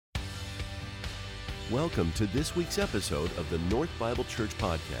Welcome to this week's episode of the North Bible Church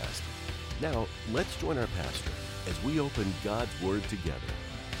Podcast. Now, let's join our pastor as we open God's Word together.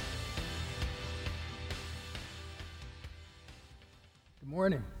 Good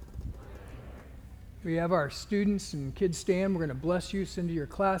morning. We have our students and kids stand. We're going to bless you, send you your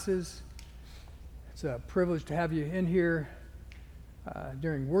classes. It's a privilege to have you in here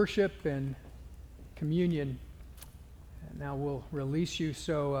during worship and communion. And now we'll release you.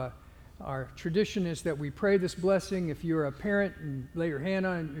 So our tradition is that we pray this blessing. If you're a parent, and lay your hand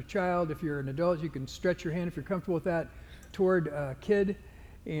on your child. If you're an adult, you can stretch your hand, if you're comfortable with that, toward a kid,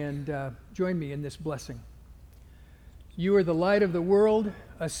 and join me in this blessing. You are the light of the world.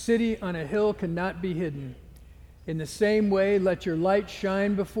 A city on a hill cannot be hidden. In the same way, let your light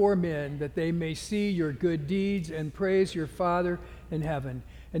shine before men, that they may see your good deeds and praise your Father in heaven.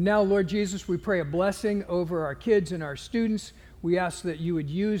 And now, Lord Jesus, we pray a blessing over our kids and our students. We ask that you would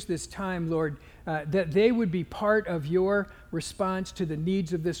use this time, Lord, that they would be part of your response to the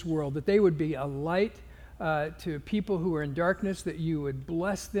needs of this world, that they would be a light to people who are in darkness, that you would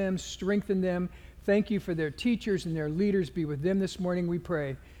bless them, strengthen them. Thank you for their teachers and their leaders. Be with them this morning, we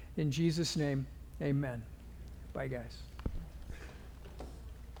pray. In Jesus' name, amen. Bye, guys.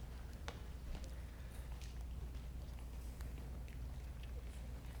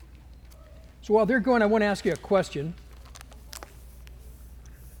 So while they're going, I want to ask you a question.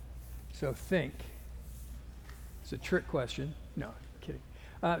 So think. It's a trick question. No, kidding.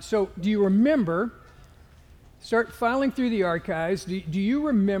 So do you remember, start filing through the archives, do you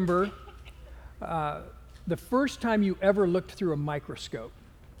remember the first time you ever looked through a microscope?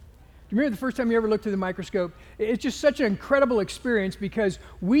 Do you remember the first time you ever looked through the microscope? It's just such an incredible experience because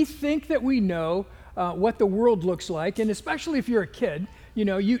we think that we know what the world looks like, and especially if you're a kid, you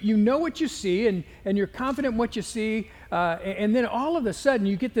know what you see, and you're confident in what you see, and then all of a sudden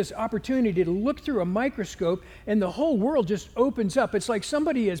you get this opportunity to look through a microscope, and the whole world just opens up. It's like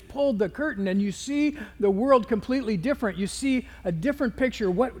somebody has pulled the curtain, and you see the world completely different. You see a different picture.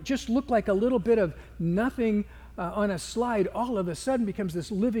 What just looked like a little bit of nothing on a slide all of a sudden becomes this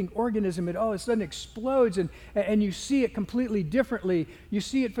living organism. It all of a sudden explodes, and you see it completely differently. You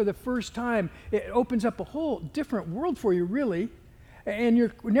see it for the first time. It opens up a whole different world for you, really. And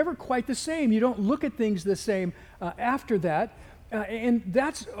you're never quite the same. You don't look at things the same after that. And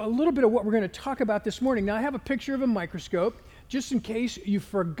that's a little bit of what we're going to talk about this morning. Now, I have a picture of a microscope, just in case you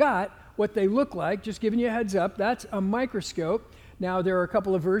forgot what they look like, just giving you a heads up. That's a microscope. Now, there are a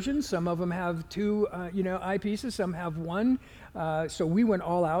couple of versions. Some of them have two, eyepieces. Some have one. So we went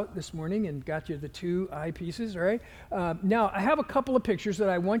all out this morning and got you the two eyepieces, all right? Now, I have a couple of pictures that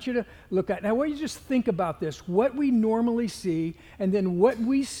I want you to look at. Now, I want you to just think about this, what we normally see, and then what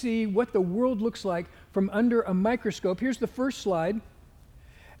we see, what the world looks like from under a microscope. Here's the first slide.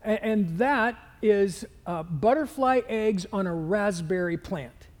 And that is butterfly eggs on a raspberry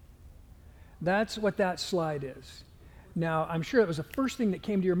plant. That's what that slide is. Now, I'm sure that was the first thing that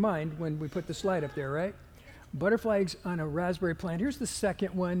came to your mind when we put the slide up there, right? Butterfly eggs on a raspberry plant. Here's the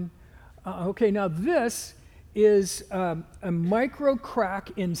second one. Okay, now this is a micro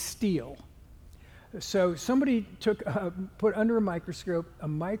crack in steel. So somebody put under a microscope a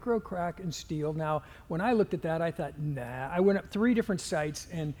micro crack in steel. Now, when I looked at that, I thought, nah. I went up 3 different sites,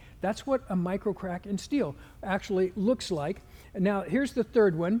 and that's what a micro crack in steel actually looks like. And now, here's the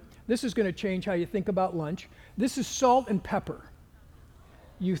third one. This is going to change how you think about lunch. This is salt and pepper.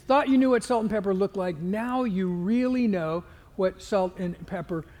 You thought you knew what salt and pepper looked like. Now you really know what salt and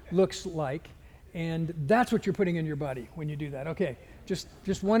pepper looks like. And that's what you're putting in your body when you do that. Okay, just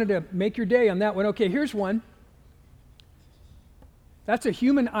wanted to make your day on that one. Okay, here's one. That's a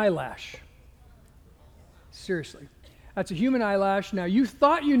human eyelash. Seriously. That's a human eyelash. Now, you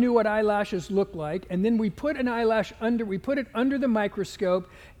thought you knew what eyelashes look like, and then we put an eyelash we put it under the microscope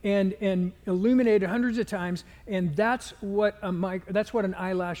and illuminated hundreds of times, and that's what an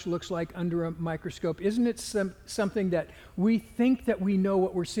eyelash looks like under a microscope. Isn't it something that we think that we know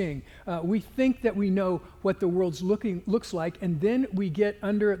what we're seeing? We think that we know what the world's looks like, and then we get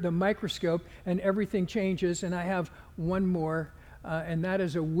under the microscope, and everything changes. And I have one more, and that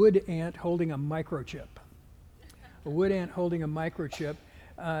is a wood ant holding a microchip. A wood ant holding a microchip.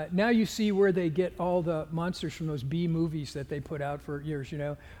 Now you see where they get all the monsters from those bee movies that they put out for years,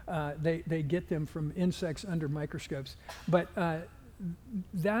 They get them from insects under microscopes. But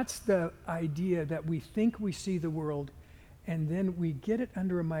that's the idea, that we think we see the world, and then we get it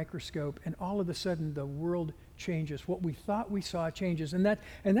under a microscope, and all of a sudden the world changes. What we thought we saw changes. And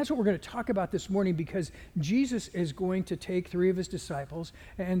that's what we're going to talk about this morning, because Jesus is going to take 3 of his disciples,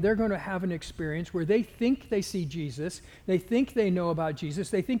 and they're going to have an experience where they think they see Jesus. They think they know about Jesus.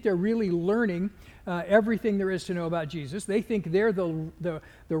 They think they're really learning everything there is to know about Jesus. They think they're the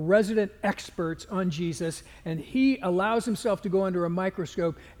resident experts on Jesus, and he allows himself to go under a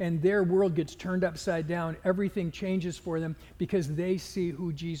microscope, and their world gets turned upside down. Everything changes for them because they see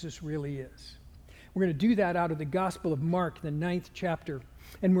who Jesus really is. We're going to do that out of the Gospel of Mark, the 9th chapter.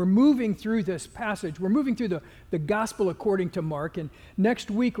 And we're moving through this passage. We're moving through the Gospel according to Mark. And next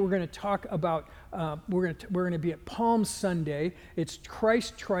week we're going to talk about, we're going to be at Palm Sunday. It's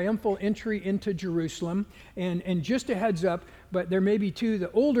Christ's triumphal entry into Jerusalem. And just a heads up, but there may be 2,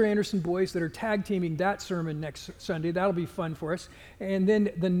 the older Anderson boys that are tag teaming that sermon next Sunday. That'll be fun for us. And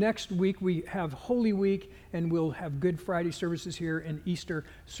then the next week we have Holy Week, and we'll have Good Friday services here and Easter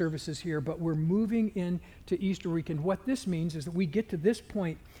services here. But we're moving into Easter week, and what this means is that we get to this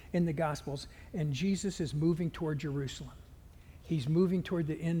point in the Gospels, and Jesus is moving toward Jerusalem. He's moving toward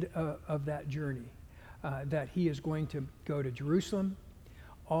the end of that journey, that he is going to go to Jerusalem.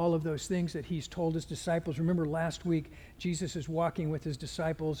 All of those things that he's told his disciples. Remember last week, Jesus is walking with his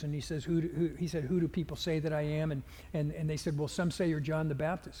disciples, and he says, who do people say that I am? And they said, well, some say you're John the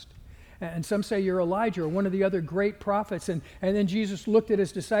Baptist, and some say you're Elijah or one of the other great prophets. And then Jesus looked at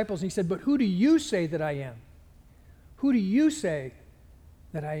his disciples and he said, but who do you say that I am? Who do you say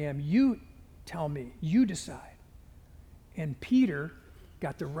that I am? You tell me. You decide. And Peter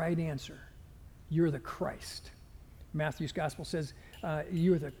got the right answer. You're the Christ. Matthew's gospel says,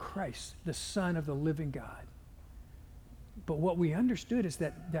 you're the Christ, the Son of the living God. But what we understood is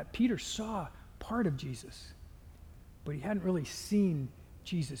that Peter saw part of Jesus, but he hadn't really seen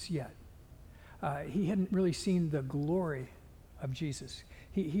Jesus yet. He hadn't really seen the glory of Jesus.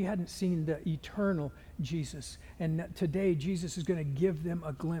 He hadn't seen the eternal Jesus. And today, Jesus is going to give them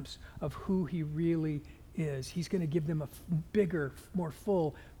a glimpse of who he really is. He's going to give them a bigger, more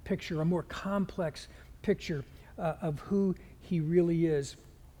full picture, a more complex picture of who he really is.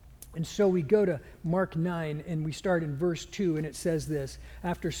 And so we go to Mark 9, and we start in verse 2, and it says this: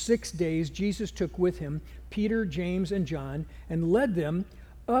 After 6 days, Jesus took with him Peter, James, and John, and led them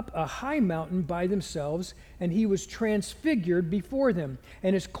up a high mountain by themselves, and he was transfigured before them,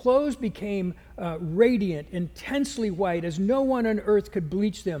 and his clothes became radiant, intensely white, as no one on earth could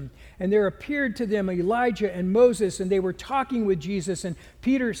bleach them. And there appeared to them Elijah and Moses, and they were talking with Jesus. And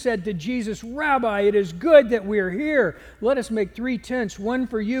Peter said to Jesus, Rabbi, it is good that we are here. Let us make 3 tents, one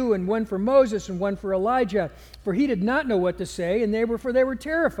for you, and one for Moses, and one for Elijah. For he did not know what to say, and they were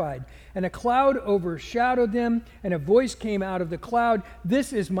terrified. And a cloud overshadowed them, and a voice came out of the cloud,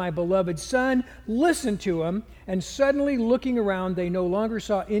 This is my beloved Son, listen to him. And suddenly, looking around, they no longer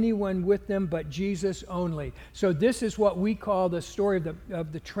saw anyone with them but Jesus only. So this is what we call the story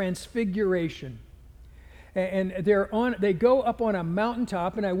of the Transfiguration. And they go up on a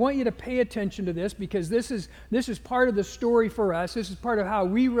mountaintop, and I want you to pay attention to this, because this is part of the story for us. This is part of how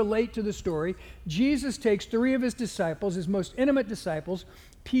we relate to the story. Jesus takes 3 of his disciples, his most intimate disciples,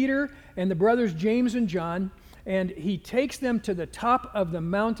 Peter and the brothers James and John, and he takes them to the top of the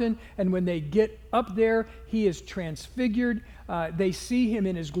mountain, and when they get up there, he is transfigured. They see him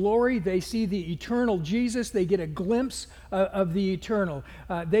in his glory. They see the eternal Jesus. They get a glimpse of the eternal.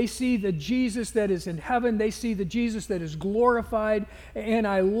 They see the Jesus that is in heaven. They see the Jesus that is glorified. And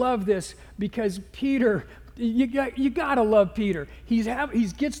I love this because Peter, you got to love Peter. He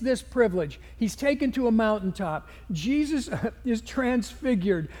gets this privilege. He's taken to a mountaintop. Jesus is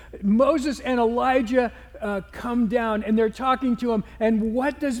transfigured. Moses and Elijah come down, and they're talking to him. And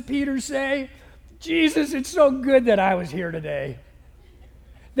what does Peter say? Jesus, it's so good that I was here today.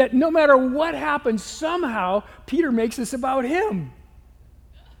 That no matter what happens, somehow Peter makes this about him.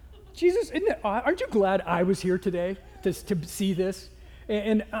 Jesus, aren't you glad I was here today to see this?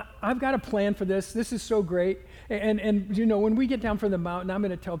 And I've got a plan for this. This is so great. And you know, when we get down from the mountain, I'm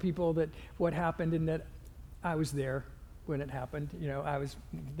going to tell people that what happened and that I was there when it happened. You know,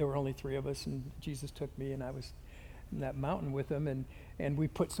 there were only 3 of us, and Jesus took me, and I was in that mountain with him, and we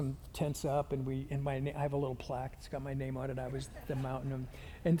put some tents up, and I have a little plaque. It's got my name on it. I was at the mountain,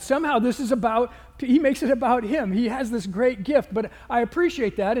 and somehow this is he makes it about him. He has this great gift, but I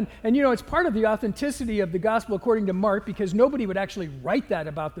appreciate that, and you know, it's part of the authenticity of the gospel according to Mark, because nobody would actually write that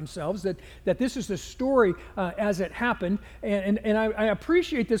about themselves, that this is the story as it happened, and I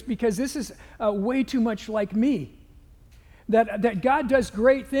appreciate this because this is way too much like me. that God does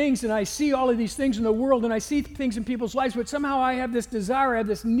great things, and I see all of these things in the world, and I see things in people's lives, but somehow I have this desire, I have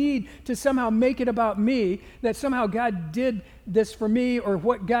this need to somehow make it about me, that somehow God did this for me, or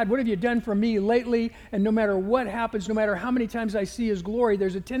what have you done for me lately? And no matter what happens, no matter how many times I see His glory,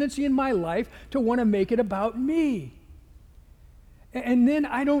 there's a tendency in my life to want to make it about me. And then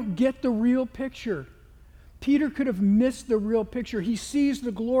I don't get the real picture. Peter could have missed the real picture. He sees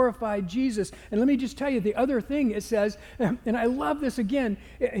the glorified Jesus. And let me just tell you the other thing it says, and I love this again,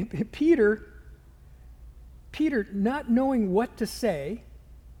 Peter not knowing what to say,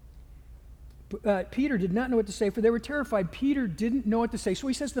 Peter did not know what to say, for they were terrified. Peter didn't know what to say. So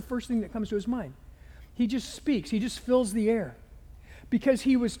he says the first thing that comes to his mind. He just speaks. He just fills the air. Because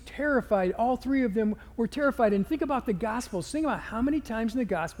he was terrified. All three of them were terrified. And think about the Gospels. Think about how many times in the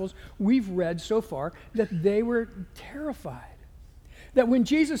Gospels we've read so far that they were terrified. That when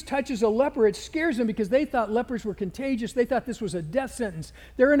Jesus touches a leper, it scares them because they thought lepers were contagious. They thought this was a death sentence.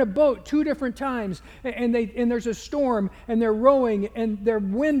 They're in a boat 2 different times, and there's a storm, and they're rowing, and their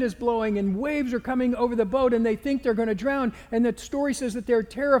wind is blowing, and waves are coming over the boat, and they think they're going to drown. And the story says that they're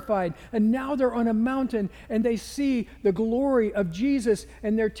terrified. And now they're on a mountain, and they see the glory of Jesus,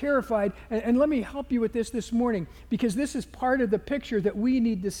 and they're terrified. And let me help you with this morning, because this is part of the picture that we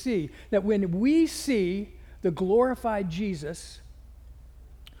need to see. That when we see the glorified Jesus,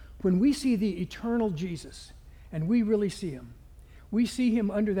 when we see the eternal Jesus, and we really see Him, we see Him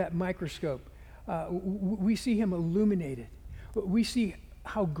under that microscope. We see Him illuminated. We see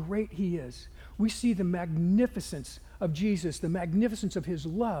how great He is. We see the magnificence of Jesus, the magnificence of His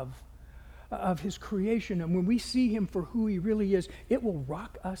love, of His creation. And when we see Him for who He really is, it will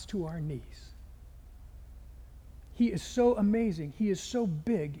rock us to our knees. He is so amazing. He is so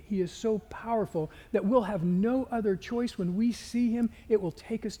big. He is so powerful that we'll have no other choice. When we see Him, it will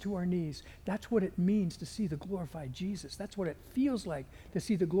take us to our knees. That's what it means to see the glorified Jesus. That's what it feels like to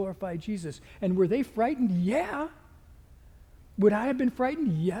see the glorified Jesus. And were they frightened? Yeah. Would I have been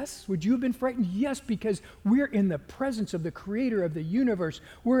frightened? Yes. Would you have been frightened? Yes, because we're in the presence of the Creator of the universe.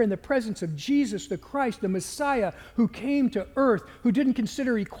 We're in the presence of Jesus the Christ, the Messiah, who came to earth, who didn't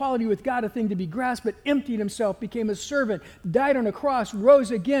consider equality with God a thing to be grasped, but emptied Himself, became a servant, died on a cross,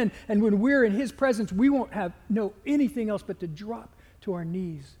 rose again. And when we're in His presence, we won't know anything else but to drop to our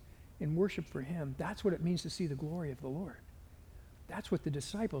knees in worship for Him. That's what it means to see the glory of the Lord. That's what the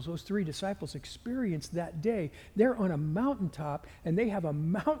disciples, those 3 disciples, experienced that day. They're on a mountaintop, and they have a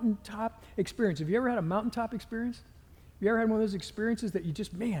mountaintop experience. Have you ever had a mountaintop experience? Have you ever had one of those experiences that you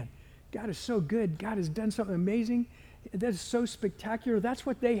just, man, God is so good. God has done something amazing. That is so spectacular. That's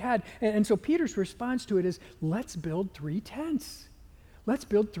what they had. And so Peter's response to it is, let's build 3 tents. Let's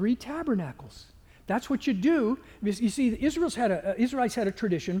build 3 tabernacles. That's what you do. You see, the Israelites had a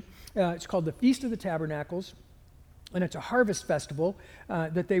tradition. It's called the Feast of the Tabernacles. And it's a harvest festival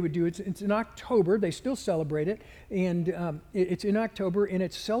that they would do. It's in October. They still celebrate it. And it's in October, and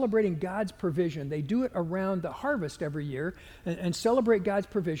it's celebrating God's provision. They do it around the harvest every year and celebrate God's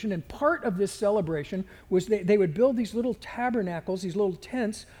provision. And part of this celebration was they would build these little tabernacles, these little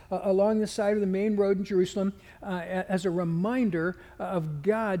tents along the side of the main road in Jerusalem as a reminder of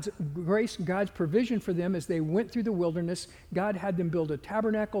God's grace, God's provision for them as they went through the wilderness. God had them build a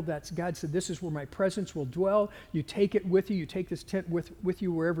tabernacle. God said, this is where my presence will dwell. You take it with you. You take this tent with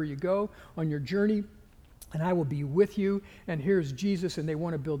you wherever you go on your journey, and I will be with you. And here's Jesus, and they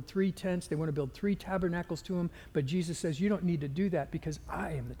want to build 3 tents. They want to build 3 tabernacles to Him. But Jesus says, you don't need to do that because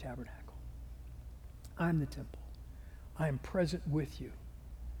I am the tabernacle. I'm the temple. I am present with you.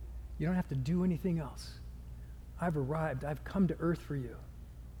 You don't have to do anything else. I've arrived. I've come to earth for you.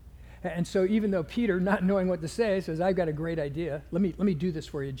 And so even though Peter, not knowing what to say, says, I've got a great idea. Let me do this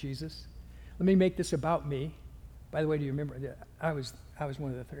for you, Jesus. Let me make this about me. By the way, do you remember that I was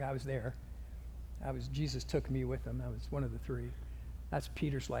one of the 3. I was there. Jesus took me with Him. I was one of the 3. That's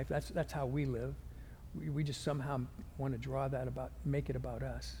Peter's life. That's how we live. We just somehow want to draw that make it about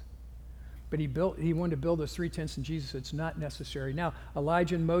us. But he wanted to build those 3 tents, and Jesus said it's not necessary. Now,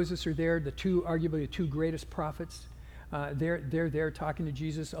 Elijah and Moses are there, arguably the 2 greatest prophets. They're there talking to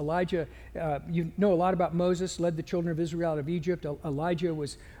Jesus. Elijah, you know a lot about Moses, led the children of Israel out of Egypt. Elijah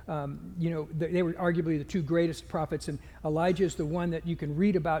was, they were arguably the 2 greatest prophets, and Elijah is the one that you can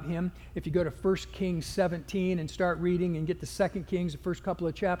read about him. If you go to 1 Kings 17 and start reading and get to 2 Kings, the first couple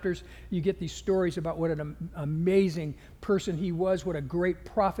of chapters, you get these stories about what an amazing person he was, what a great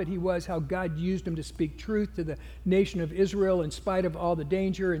prophet he was, how God used him to speak truth to the nation of Israel in spite of all the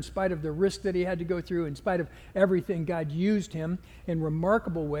danger, in spite of the risk that he had to go through, in spite of everything. God God used him in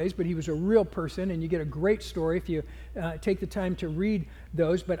remarkable ways, but he was a real person, and you get a great story if you take the time to read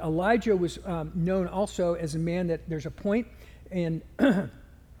those. But Elijah was known also as a man that there's a point in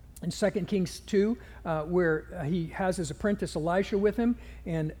 2 Kings 2, where he has his apprentice Elisha with him,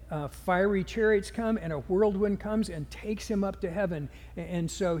 and fiery chariots come, and a whirlwind comes and takes him up to heaven. And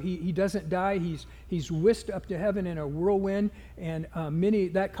so he doesn't die. He's whisked up to heaven in a whirlwind, and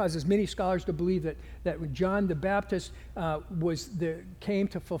that causes many scholars to believe that John the Baptist came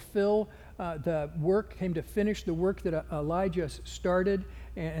to fulfill the work, came to finish the work that Elijah started,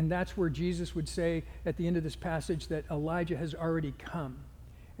 and that's where Jesus would say at the end of this passage that Elijah has already come.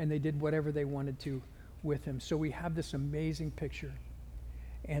 And they did whatever they wanted to with him. So we have this amazing picture.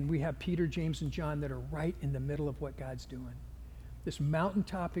 And we have Peter, James, and John that are right in the middle of what God's doing. This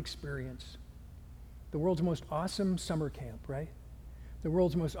mountaintop experience. The world's most awesome summer camp, right? The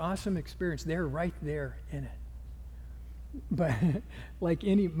world's most awesome experience. They're right there in it. But like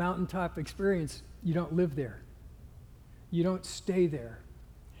any mountaintop experience, you don't live there. You don't stay there.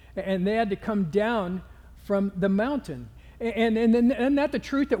 And they had to come down from the mountain. And that the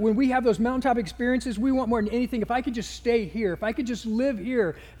truth that when we have those mountaintop experiences, we want more than anything. If I could just stay here, if I could just live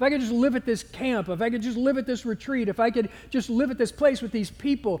here, if I could just live at this camp, if I could just live at this retreat, if I could just live at this place with these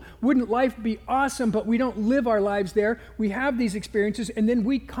people, wouldn't life be awesome? But we don't live our lives there. We have these experiences, and then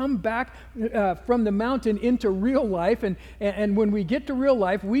we come back from the mountain into real life. And when we get to real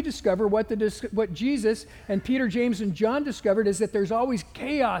life, we discover what Jesus and Peter, James, and John discovered is that there's always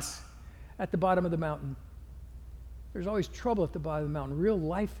chaos at the bottom of the mountain. There's always trouble at the bottom of the mountain. Real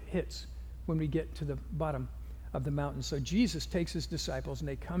life hits when we get to the bottom of the mountain. So Jesus takes his disciples and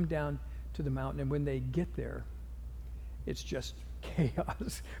they come down to the mountain. And when they get there, it's just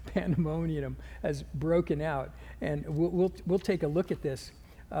chaos. Pandemonium has broken out. And we'll take a look at this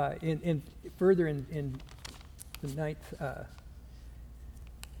further in the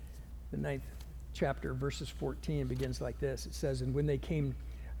ninth chapter, verses 14 begins like this. It says, and when they came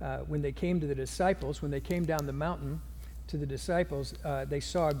to the disciples, when they came down the mountain to the disciples, they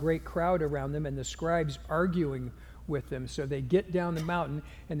saw a great crowd around them and the scribes arguing with them. So they get down the mountain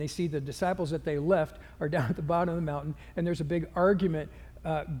and they see the disciples that they left are down at the bottom of the mountain, and there's a big argument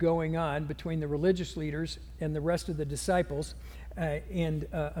going on between the religious leaders and the rest of the disciples. And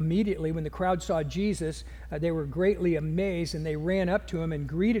immediately when the crowd saw Jesus, they were greatly amazed, and they ran up to him and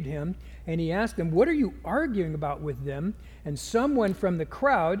greeted him. And he asked them, "What are you arguing about with them?" And someone from the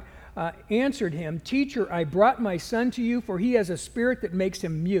crowd answered him, "Teacher, I brought my son to you, for he has a spirit that makes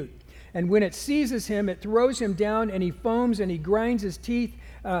him mute. And when it seizes him, it throws him down, and he foams, and he grinds his teeth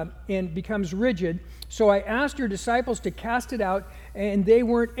and becomes rigid. So I asked your disciples to cast it out, and they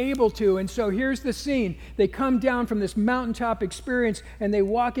weren't able to." And so here's the scene. They come down from this mountaintop experience, and they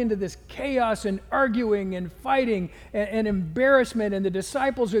walk into this chaos and arguing and fighting and embarrassment. And the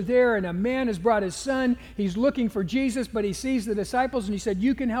disciples are there, and a man has brought his son. He's looking for Jesus, but he sees the disciples, and he said,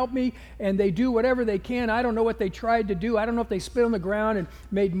 "You can help me." And they do whatever they can. I don't know what they tried to do. I don't know if they spit on the ground and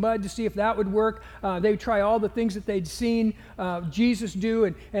made mud to see if that would work. They would try all the things that they'd seen Jesus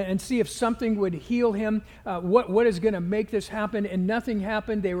do and see if something would heal him. What is going to make this happen? And nothing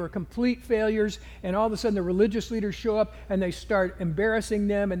happened. They were complete failures. And all of a sudden the religious leaders show up and they start embarrassing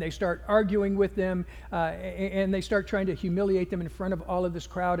them and they start arguing with them and they start trying to humiliate them in front of all of this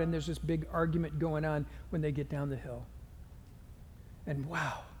crowd. And there's this big argument going on when they get down the hill. And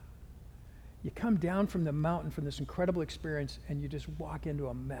wow, you come down from the mountain from this incredible experience and you just walk into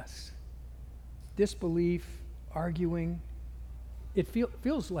a mess. Disbelief, arguing. It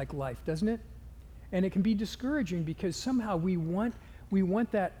feels like life, doesn't it? And it can be discouraging because somehow we want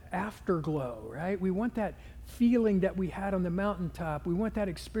that afterglow, right? We want that feeling that we had on the mountaintop. We want that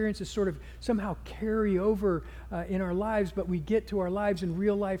experience to sort of somehow carry over in our lives, but we get to our lives and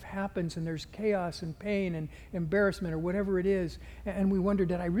real life happens and there's chaos and pain and embarrassment or whatever it is. And we wonder,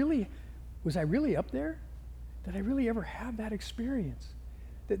 was I really up there? Did I really ever have that experience?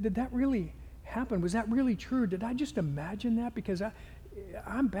 Did that really happen? Was that really true? Did I just imagine that? Because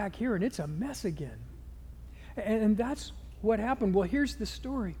I'm back here and it's a mess again. And that's what happened. Well, here's the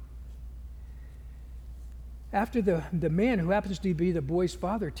story. After the man who happens to be the boy's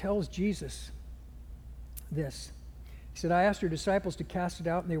father tells Jesus this, he said, "I asked your disciples to cast it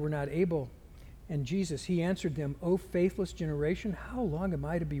out and they were not able." And Jesus, he answered them, "O faithless generation, how long am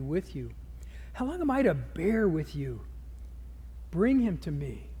I to be with you? How long am I to bear with you? Bring him to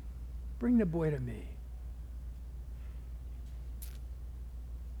me. Bring the boy to me."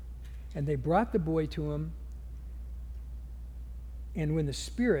 And they brought the boy to him. And when the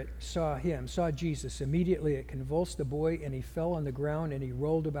spirit saw Jesus, immediately it convulsed the boy, and he fell on the ground, and he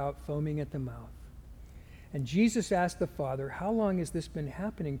rolled about, foaming at the mouth. And Jesus asked the father, how long has this been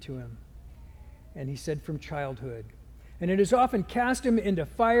happening to him? And he said, from childhood. And it has often cast him into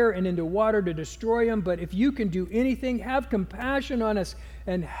fire and into water to destroy him. But if you can do anything, have compassion on us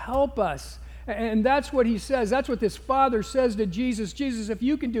and help us. And that's what he says. That's what this father says to Jesus. Jesus, if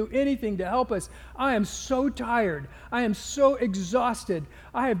you can do anything to help us, I am so tired. I am so exhausted.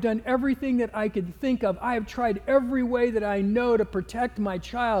 I have done everything that I could think of. I have tried every way that I know to protect my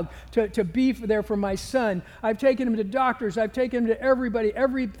child, to be there for my son. I've taken him to doctors. I've taken him to everybody,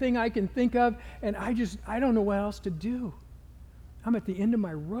 everything I can think of. And I don't know what else to do. I'm at the end of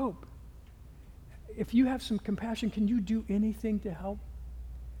my rope. If you have some compassion, can you do anything to help?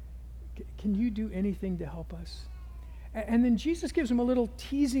 Can you do anything to help us? And then Jesus gives him a little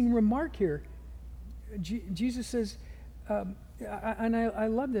teasing remark here. Jesus says, and I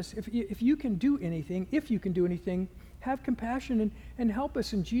love this, if you can do anything, have compassion and help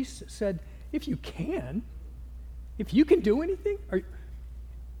us. And Jesus said, if you can do anything?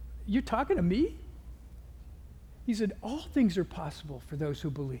 You're talking to me? He said, all things are possible for those who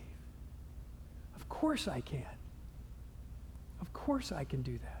believe. Of course I can. Of course I can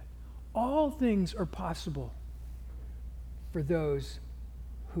do that. All things are possible for those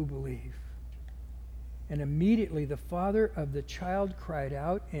who believe. And immediately the father of the child cried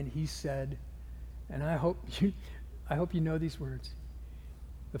out, and he said, and I hope you know these words.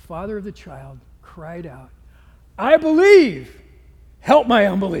 The father of the child cried out, I believe, help my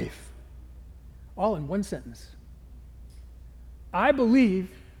unbelief. All in one sentence. I believe,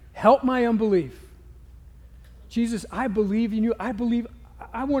 help my unbelief. Jesus, I believe in you.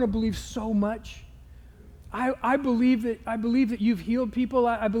 I want to believe so much. I believe that you've healed people.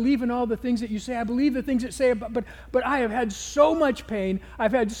 I believe in all the things that you say. I believe the things that say, but I have had so much pain.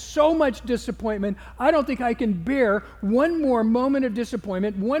 I've had so much disappointment. I don't think I can bear one more moment of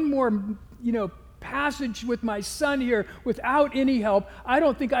disappointment, one more, passage with my son here without any help. I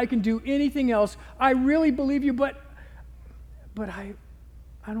don't think I can do anything else. I really believe you, but I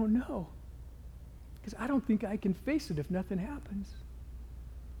don't know. Because I don't think I can face it if nothing happens.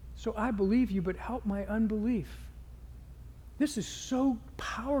 So I believe you, but help my unbelief. This is so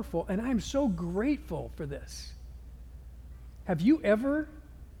powerful, and I'm so grateful for this. Have you ever,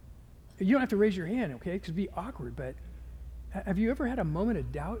 you don't have to raise your hand, okay, because it'd be awkward, but have you ever had a moment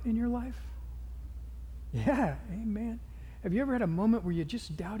of doubt in your life? Yeah, amen. Have you ever had a moment where you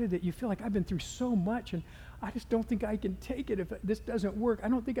just doubted that you feel like I've been through so much, and I just don't think I can take it if this doesn't work. I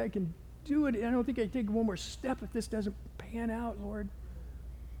don't think I can do it. I don't think I can take one more step if this doesn't pan out, Lord.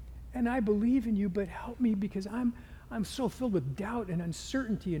 And I believe in you, but help me because I'm so filled with doubt and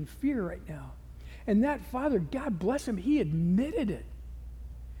uncertainty and fear right now. And that father, God bless him, he admitted it.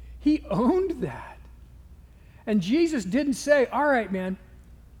 He owned that. And Jesus didn't say, all right, man,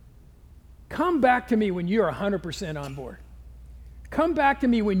 come back to me when you're 100% on board. Come back to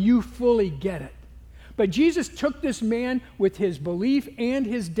me when you fully get it. But Jesus took this man with his belief and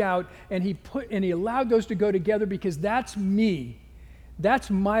his doubt, and he allowed those to go together because that's me.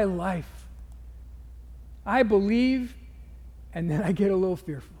 That's my life. I believe, and then I get a little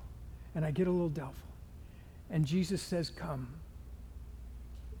fearful, and I get a little doubtful. And Jesus says, come.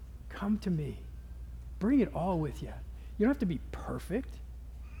 Come to me. Bring it all with you. You don't have to be perfect.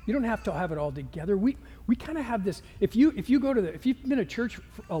 You don't have to have it all together. We kind of have this, if you've been to church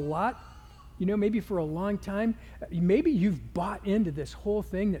for a lot, maybe for a long time, maybe you've bought into this whole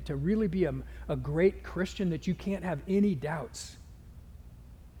thing that to really be a great Christian that you can't have any doubts.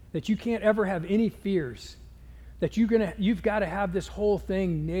 That you can't ever have any fears, that you've got to have this whole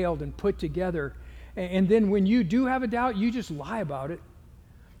thing nailed and put together. And then when you do have a doubt, you just lie about it.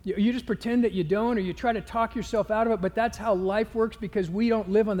 You just pretend that you don't, or you try to talk yourself out of it, but that's how life works because we don't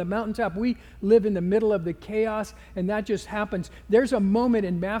live on the mountaintop. We live in the middle of the chaos, and that just happens. There's a moment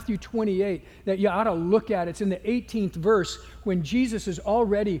in Matthew 28 that you ought to look at. It's in the 18th verse when Jesus is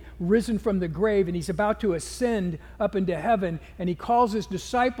already risen from the grave, and he's about to ascend up into heaven, and he calls his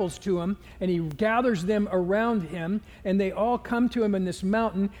disciples to him, and he gathers them around him, and they all come to him in this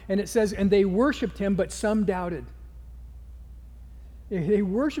mountain, and it says, and they worshiped him, but some doubted. They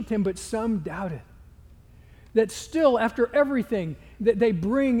worshiped him, but some doubted. That still, after everything, that they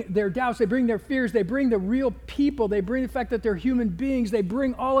bring their doubts, they bring their fears, they bring the real people, they bring the fact that they're human beings, they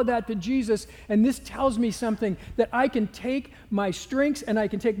bring all of that to Jesus. And this tells me something, that I can take my strengths and I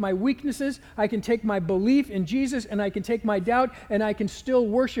can take my weaknesses, I can take my belief in Jesus and I can take my doubt and I can still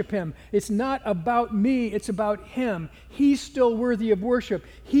worship him. It's not about me, it's about him. He's still worthy of worship.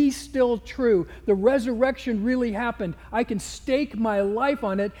 He's still true. The resurrection really happened. I can stake my life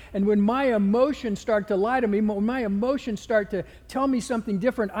on it, and when my emotions start to lie to me, when my emotions start to tell me something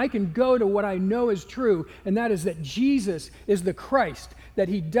different, I can go to what I know is true, and that is that Jesus is the Christ, that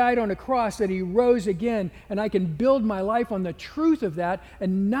he died on a cross, that he rose again, and I can build my life on the truth of that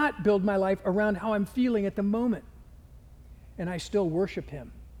and not build my life around how I'm feeling at the moment. And I still worship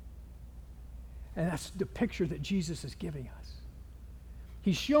him. And that's the picture that Jesus is giving us.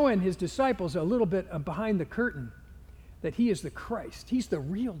 He's showing his disciples a little bit behind the curtain that he is the Christ. He's the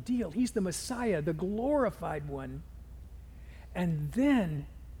real deal. He's the Messiah, the glorified one. And then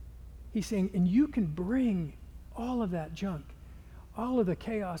he's saying, and you can bring all of that junk, all of the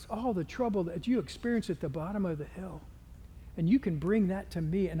chaos, all the trouble that you experience at the bottom of the hill, and you can bring that to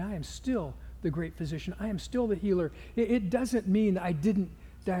me, and I am still the great physician. I am still the healer. It doesn't mean that I didn't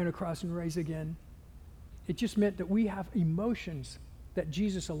die on a cross and rise again. It just meant that we have emotions that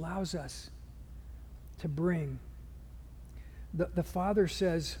Jesus allows us to bring. The Father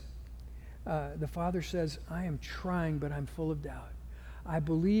says, I am trying, but I'm full of doubt. I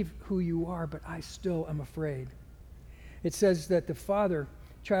believe who you are, but I still am afraid. It says that the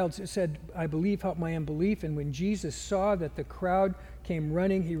child said, I believe, help my unbelief. And when Jesus saw that the crowd came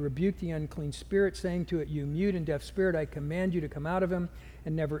running, he rebuked the unclean spirit, saying to it, you mute and deaf spirit, I command you to come out of him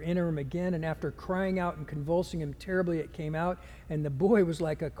and never enter him again. And after crying out and convulsing him terribly, it came out, and the boy was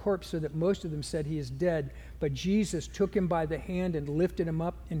like a corpse, so that most of them said he is dead. But Jesus took him by the hand and lifted him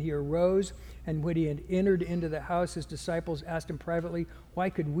up, and he arose. And when he had entered into the house, his disciples asked him privately, why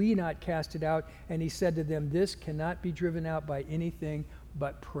could we not cast it out? And he said to them, this cannot be driven out by anything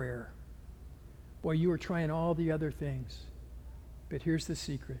but prayer. Boy, you are trying all the other things, but here's the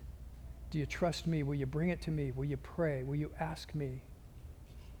secret. Do you trust me? Will you bring it to me? Will you pray? Will you ask me?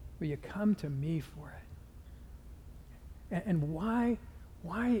 Will you come to me for it? And why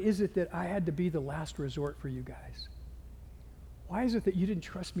is it that I had to be the last resort for you guys? Why is it that you didn't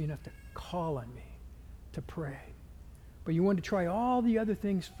trust me enough to call on me, to pray? But you wanted to try all the other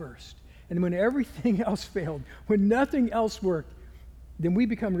things first. And when everything else failed, when nothing else worked, then we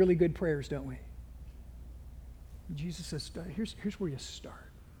become really good prayers, don't we? Jesus says, here's where you start.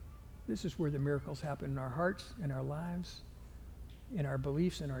 This is where the miracles happen in our hearts, in our lives, in our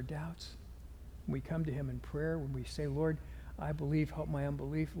beliefs, in our doubts. When we come to him in prayer, when we say, Lord, I believe, help my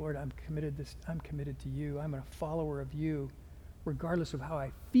unbelief. Lord, I'm committed to you. I'm a follower of you. Regardless of how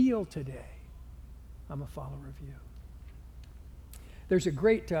I feel today, I'm a follower of you. There's a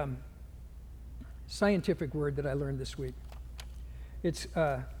great scientific word that I learned this week. It's,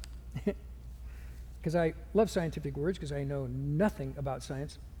 because I love scientific words because I know nothing about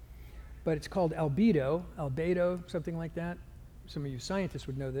science, but it's called albedo, something like that. Some of you scientists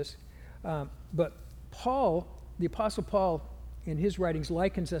would know this. But Paul, the Apostle Paul, in his writings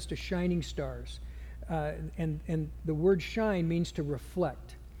likens us to shining stars. And the word shine means to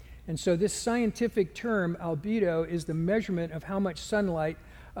reflect. And so this scientific term, albedo, is the measurement of how much sunlight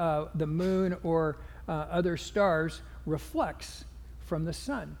the moon or other stars reflects from the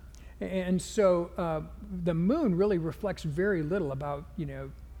sun. And so the moon really reflects very little, about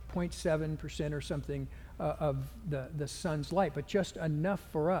 0.7% or something of the sun's light, but just enough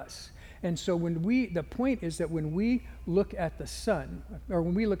for us. And so the point is that when we look at the sun, or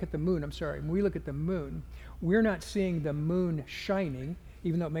when we look at the moon, when we look at the moon, we're not seeing the moon shining,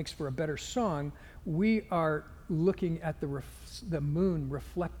 even though it makes for a better song. We are looking at the moon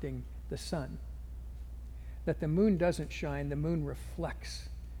reflecting the sun. That the moon doesn't shine, the moon reflects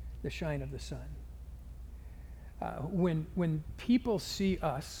the shine of the sun. When people see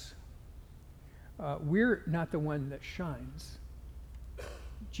us, we're not the one that shines.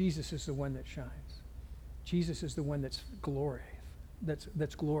 Jesus is the one that shines. Jesus is the one that's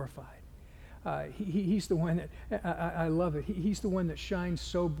that's glorified. He's the one that, I love it. He's the one that shines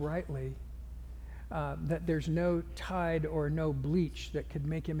so brightly that there's no tide or no bleach that could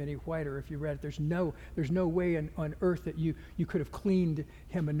make him any whiter. If you read it, there's no way on earth that you could have cleaned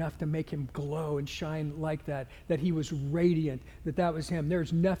him enough to make him glow and shine like that he was radiant, that was him.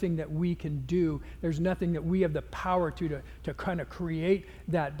 There's nothing that we can do. There's nothing that we have the power to kind of create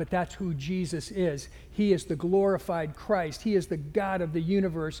that, but that's who Jesus is. He is the glorified Christ. He is the God of the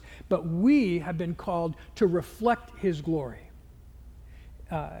universe, but we have been called to reflect his glory.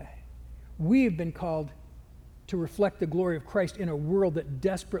 We have been called to reflect the glory of Christ in a world that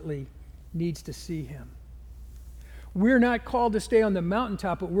desperately needs to see him. We're not called to stay on the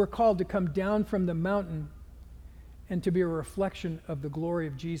mountaintop, but we're called to come down from the mountain and to be a reflection of the glory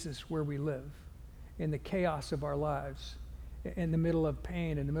of Jesus where we live, in the chaos of our lives, in the middle of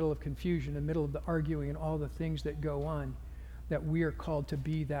pain, in the middle of confusion, in the middle of the arguing and all the things that go on, that we are called to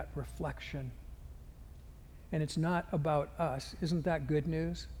be that reflection. And it's not about us. Isn't that good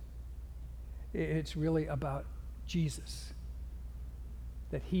news? It's really about Jesus.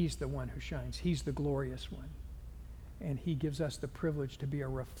 that he's the one who shines. He's the glorious one. And he gives us the privilege to be a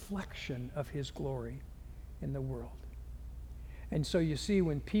reflection of his glory in the world. And so you see,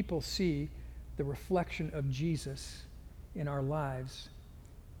 when people see the reflection of Jesus in our lives,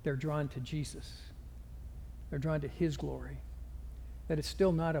 they're drawn to Jesus. They're drawn to his glory. That it's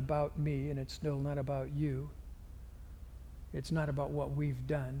still not about me and it's still not about you. It's not about what we've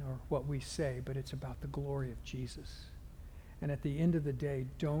done or what we say, but it's about the glory of Jesus. And at the end of the day,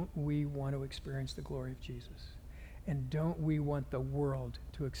 don't we want to experience the glory of Jesus? And don't we want the world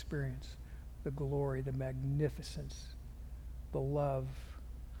to experience the glory, the magnificence, the love,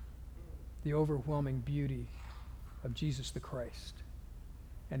 the overwhelming beauty of Jesus the Christ?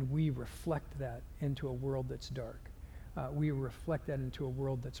 And we reflect that into a world that's dark. We reflect that into a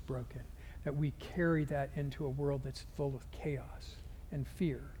world that's broken. That we carry that into a world that's full of chaos and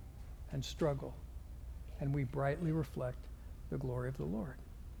fear and struggle. And we brightly reflect the glory of the Lord.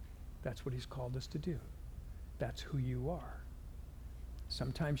 That's what he's called us to do. That's who you are.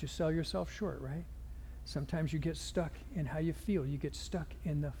 Sometimes you sell yourself short, right? Sometimes you get stuck in how you feel. You get stuck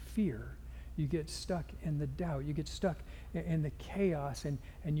in the fear. You get stuck in the doubt. You get stuck in the chaos,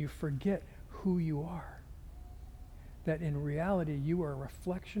 and you forget who you are. That in reality, you are a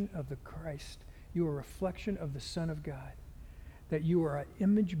reflection of the Christ. You are a reflection of the Son of God. That you are an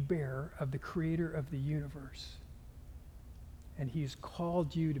image bearer of the Creator of the universe. And he's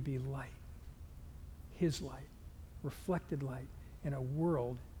called you to be light. His light. Reflected light in a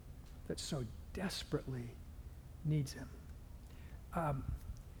world that so desperately needs him. I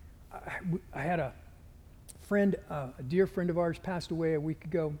had a friend, a dear friend of ours, passed away a week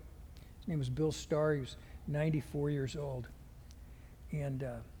ago. His name was Bill Starr. He was 94 years old. And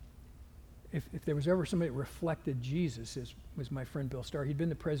if there was ever somebody that reflected Jesus, it was my friend Bill Starr. He'd been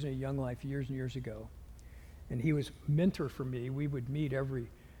the president of Young Life years and years ago. And he was a mentor for me. We would meet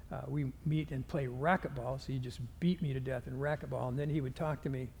we meet and play racquetball. So he just beat me to death in racquetball. And then he would talk to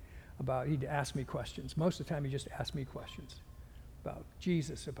me he'd ask me questions. Most of the time he just asked me questions about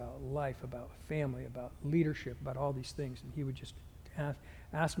Jesus, about life, about family, about leadership, about all these things. And he would just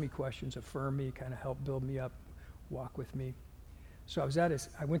ask me questions, affirm me, kind of help build me up, walk with me. So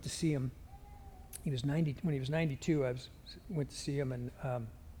I went to see him. When he was 92, went to see him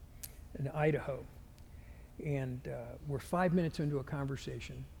in Idaho. And we're 5 minutes into a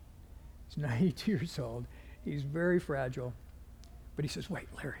conversation. He's 92 years old. He's very fragile. But he says, "Wait,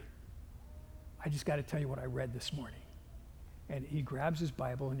 Larry, I just got to tell you what I read this morning." And he grabs his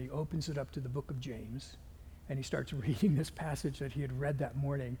Bible and he opens it up to the book of James. And he starts reading this passage that he had read that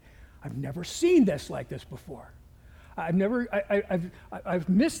morning. I've never seen this like this before. I've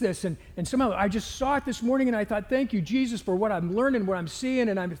missed this, and somehow I just saw it this morning, and I thought, thank you, Jesus, for what I'm learning, what I'm seeing,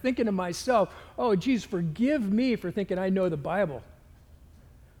 and I'm thinking to myself, oh, Jesus, forgive me for thinking I know the Bible.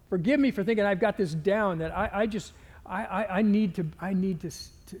 Forgive me for thinking I've got this down, that I need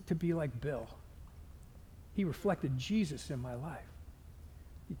to be like Bill. He reflected Jesus in my life.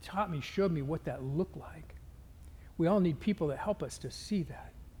 He taught me, showed me what that looked like. We all need people that help us to see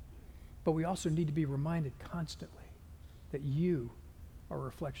that. But we also need to be reminded constantly that you are a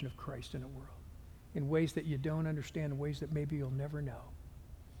reflection of Christ in a world, in ways that you don't understand, in ways that maybe you'll never know.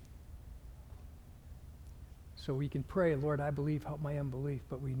 So we can pray, Lord, I believe, help my unbelief,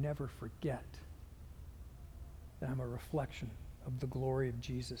 but we never forget that I'm a reflection of the glory of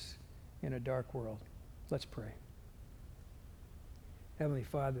Jesus in a dark world. Let's pray. Heavenly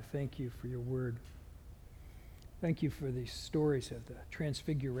Father, thank you for your word. Thank you for these stories of the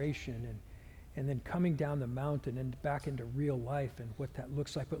transfiguration and then coming down the mountain and back into real life and what that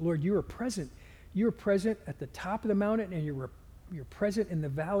looks like. But Lord, you are present. You are present at the top of the mountain, and you're present in the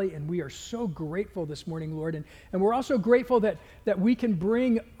valley, and we are so grateful this morning, Lord. And we're also grateful that we can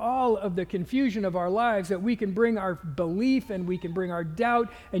bring all of the confusion of our lives, that we can bring our belief and we can bring our doubt,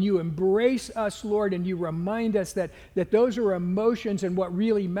 and you embrace us, Lord, and you remind us that those are emotions, and what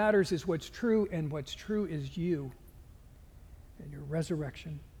really matters is what's true, and what's true is you and your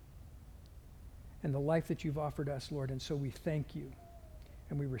resurrection and the life that you've offered us, Lord. And so we thank you,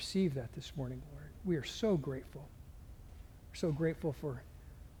 and we receive that this morning, Lord. We are so grateful. We're so grateful for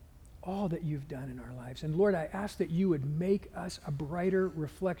all that you've done in our lives. And Lord, I ask that you would make us a brighter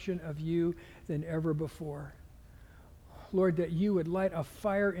reflection of you than ever before. Lord, that you would light a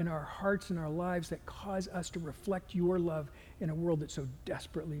fire in our hearts and our lives that cause us to reflect your love in a world that so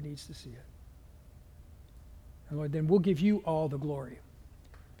desperately needs to see it. And Lord, then we'll give you all the glory,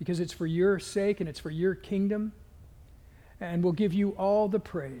 because it's for your sake and it's for your kingdom. And we'll give you all the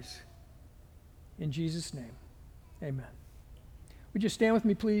praise. In Jesus' name, amen. Would you stand with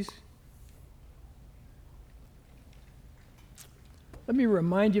me, please? let me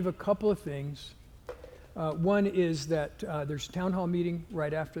remind you of a couple of things. One is that there's a town hall meeting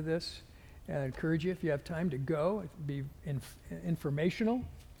right after this. And I encourage you, if you have time, to go. It'll be informational,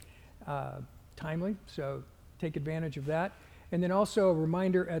 timely, so take advantage of that. And then also a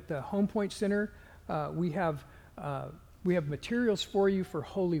reminder at the Home Point Center, we have materials for you for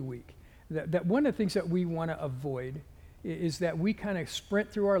Holy Week. That one of the things that we want to avoid is that we kind of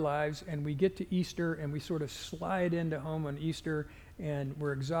sprint through our lives and we get to Easter and we sort of slide into home on Easter and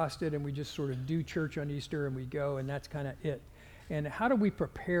we're exhausted and we just sort of do church on Easter and we go and that's kind of it. And how do we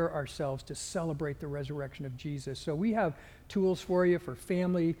prepare ourselves to celebrate the resurrection of Jesus? So we have tools for you for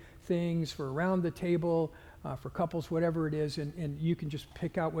family things, for around the table, for couples, whatever it is, and you can just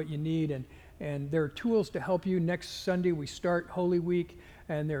pick out what you need. And there are tools to help you. Next Sunday we start Holy Week,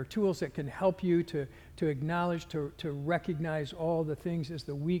 and there are tools that can help you to acknowledge, to recognize all the things as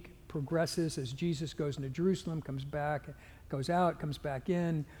the week progresses, as Jesus goes into Jerusalem, comes back, goes out, comes back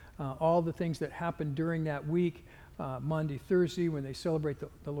in, all the things that happen during that week. Monday, Thursday, when they celebrate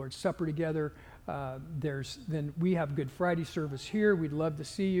the Lord's Supper together. Then we have Good Friday service here. We'd love to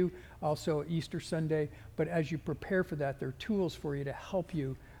see you. Also Easter Sunday. But as you prepare for that, there are tools for you to help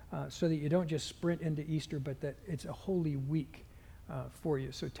you so that you don't just sprint into Easter, but that it's a holy week for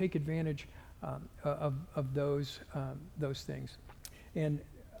you. So take advantage of those things. And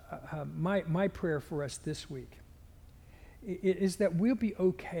my prayer for us this week is that we'll be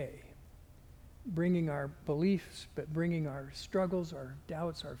okay bringing our beliefs, but bringing our struggles, our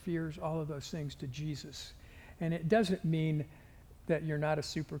doubts, our fears, all of those things to Jesus. And it doesn't mean that you're not a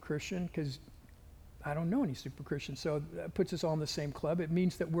super Christian, because I don't know any super Christians, so that puts us all in the same club. It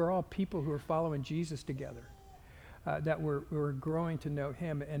means that we're all people who are following Jesus together, that we're growing to know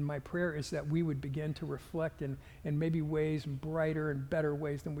him. And my prayer is that we would begin to reflect in maybe ways, brighter and better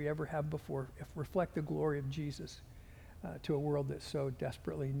ways than we ever have before, reflect the glory of Jesus to a world that so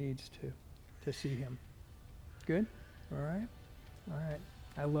desperately needs to see him. Good? All right? All right.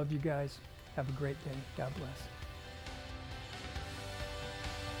 I love you guys. Have a great day. God bless.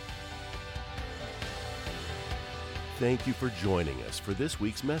 Thank you for joining us for this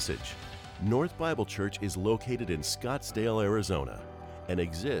week's message. North Bible Church is located in Scottsdale, Arizona, and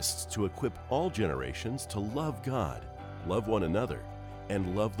exists to equip all generations to love God, love one another,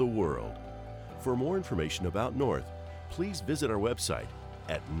 and love the world. For more information about North, please visit our website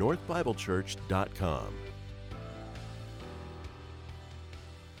at northbiblechurch.com.